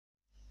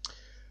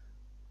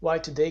Why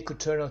today could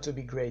turn out to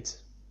be great,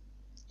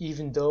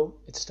 even though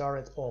it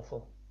started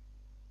awful.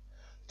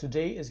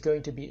 Today is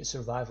going to be a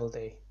survival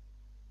day,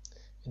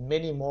 in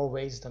many more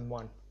ways than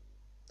one.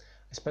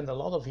 I spent a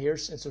lot of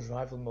years in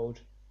survival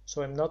mode,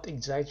 so I'm not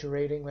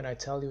exaggerating when I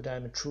tell you that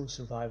I'm a true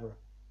survivor.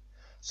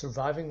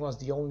 Surviving was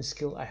the only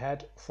skill I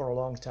had for a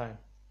long time.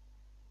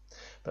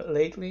 But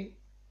lately,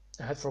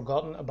 I had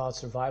forgotten about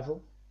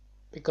survival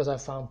because I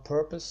found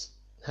purpose,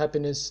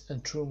 happiness,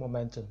 and true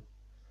momentum.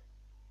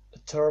 A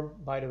term,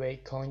 by the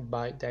way, coined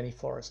by Danny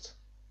Forrest.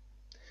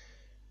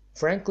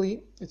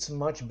 Frankly, it's a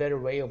much better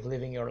way of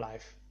living your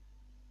life.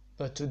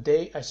 But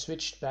today I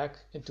switched back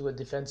into a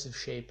defensive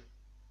shape.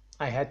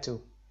 I had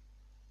to.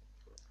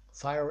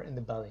 Fire in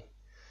the belly.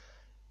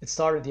 It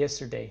started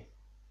yesterday.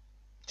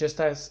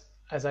 Just as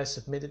I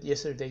submitted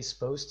yesterday's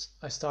post,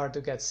 I started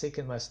to get sick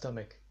in my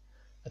stomach.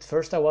 At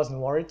first I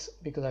wasn't worried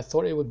because I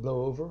thought it would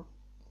blow over,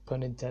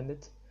 pun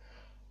intended.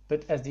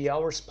 But as the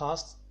hours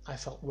passed, I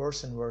felt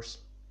worse and worse.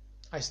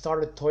 I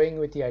started toying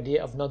with the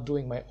idea of not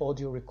doing my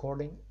audio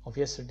recording of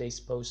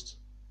yesterday's post.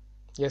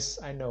 Yes,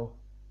 I know,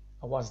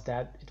 it was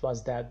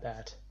that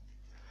bad.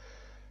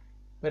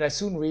 But I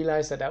soon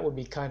realized that would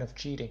be kind of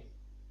cheating.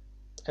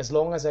 As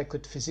long as I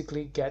could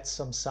physically get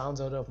some sounds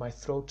out of my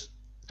throat,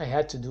 I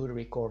had to do the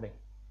recording.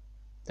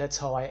 That's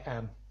how I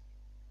am.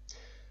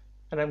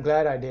 And I'm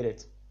glad I did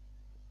it.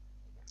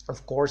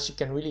 Of course, you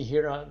can really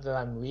hear that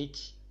I'm weak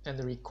and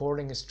the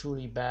recording is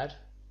truly bad,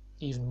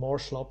 even more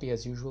sloppy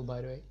as usual, by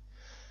the way.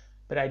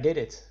 But I did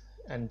it,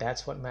 and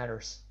that's what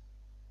matters.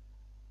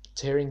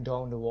 Tearing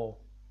down the wall.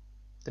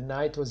 The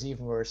night was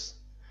even worse.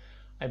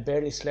 I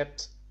barely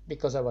slept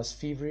because I was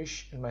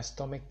feverish and my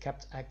stomach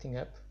kept acting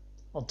up.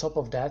 On top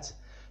of that,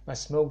 my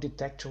smoke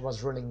detector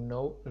was running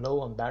low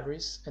on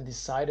batteries and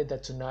decided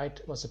that tonight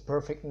was a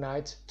perfect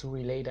night to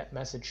relay that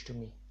message to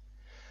me.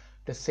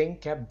 The thing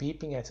kept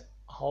beeping at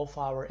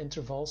half-hour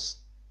intervals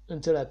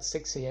until at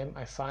 6 a.m.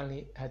 I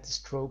finally had the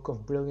stroke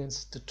of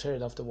brilliance to tear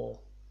it off the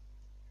wall.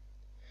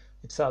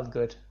 It felt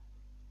good.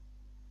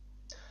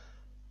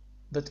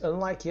 But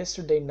unlike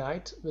yesterday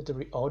night with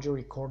the audio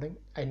recording,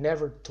 I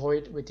never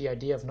toyed with the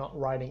idea of not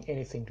writing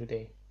anything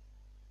today.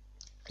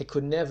 I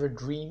could never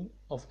dream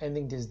of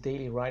ending this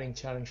daily writing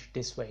challenge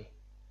this way.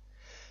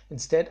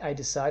 Instead, I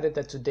decided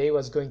that today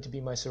was going to be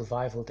my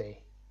survival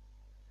day.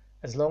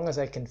 As long as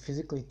I can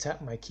physically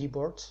tap my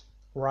keyboard,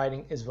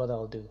 writing is what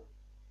I'll do.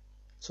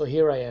 So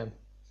here I am.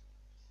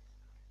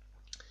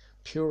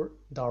 Pure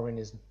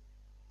Darwinism.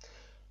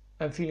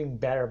 I'm feeling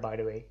better, by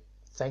the way.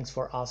 Thanks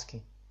for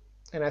asking.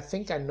 And I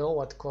think I know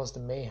what caused the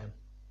mayhem.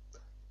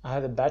 I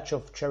had a batch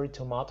of cherry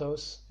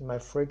tomatoes in my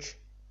fridge,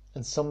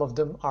 and some of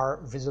them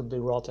are visibly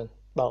rotten.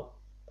 Well,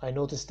 I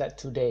noticed that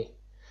today.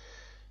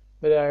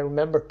 But I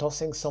remember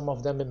tossing some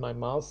of them in my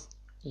mouth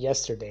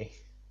yesterday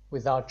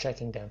without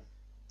checking them.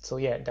 So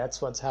yeah,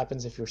 that's what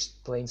happens if you're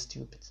plain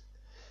stupid.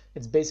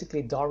 It's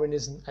basically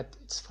Darwinism at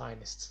its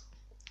finest.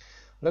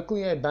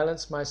 Luckily, I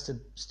balanced my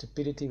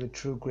stupidity with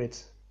true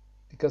grit,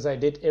 because I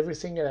did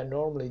everything that I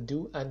normally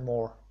do and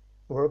more.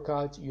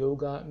 Workout,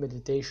 yoga,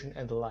 meditation,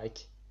 and the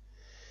like.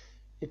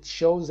 It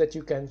shows that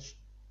you can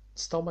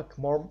stomach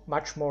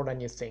much more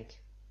than you think.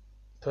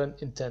 Pun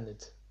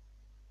intended.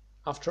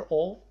 After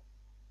all,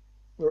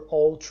 we're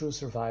all true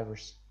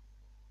survivors.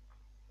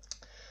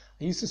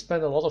 I used to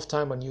spend a lot of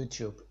time on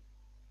YouTube.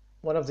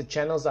 One of the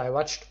channels I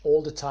watched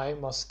all the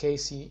time was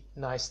Casey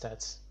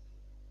Neistat.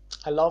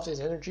 I loved his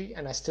energy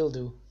and I still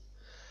do.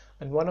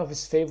 And one of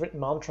his favorite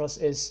mantras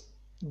is,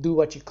 do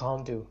what you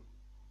can't do.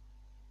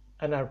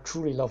 And I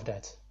truly love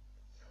that.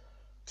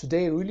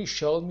 Today really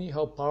showed me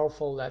how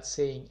powerful that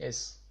saying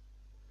is.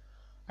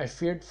 I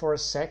feared for a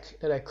sec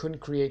that I couldn't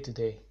create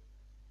today,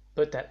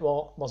 but that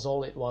was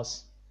all it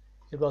was.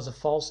 It was a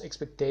false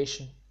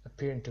expectation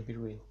appearing to be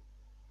real.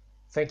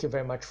 Thank you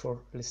very much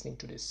for listening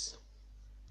to this.